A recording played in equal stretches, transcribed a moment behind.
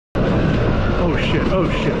shit, oh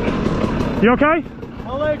shit. You okay?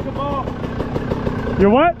 My leg, come off. Your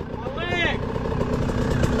what? My leg.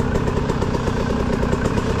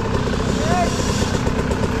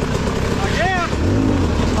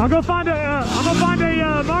 I'll go find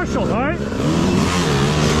a marshal, all right?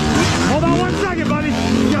 Hold on 1 second, buddy.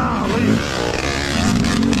 Golly.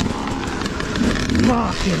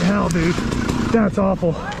 Fucking hell, dude. That's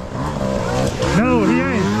awful. No, he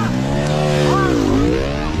ain't.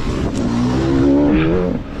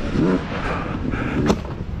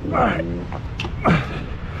 All right.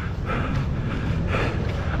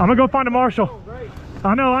 I'm gonna go find a marshal.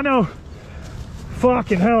 I know.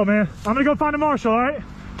 Fucking hell, man. I'm gonna go find a marshal, all right?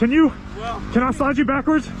 Can you? Well, can I slide you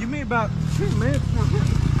backwards? Give me about 2 minutes.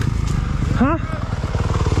 Huh?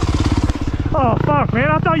 Oh, fuck, man.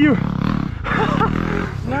 I thought you...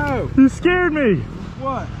 No. You scared me.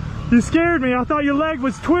 What? You scared me. I thought your leg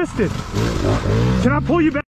was twisted. Can I pull you back?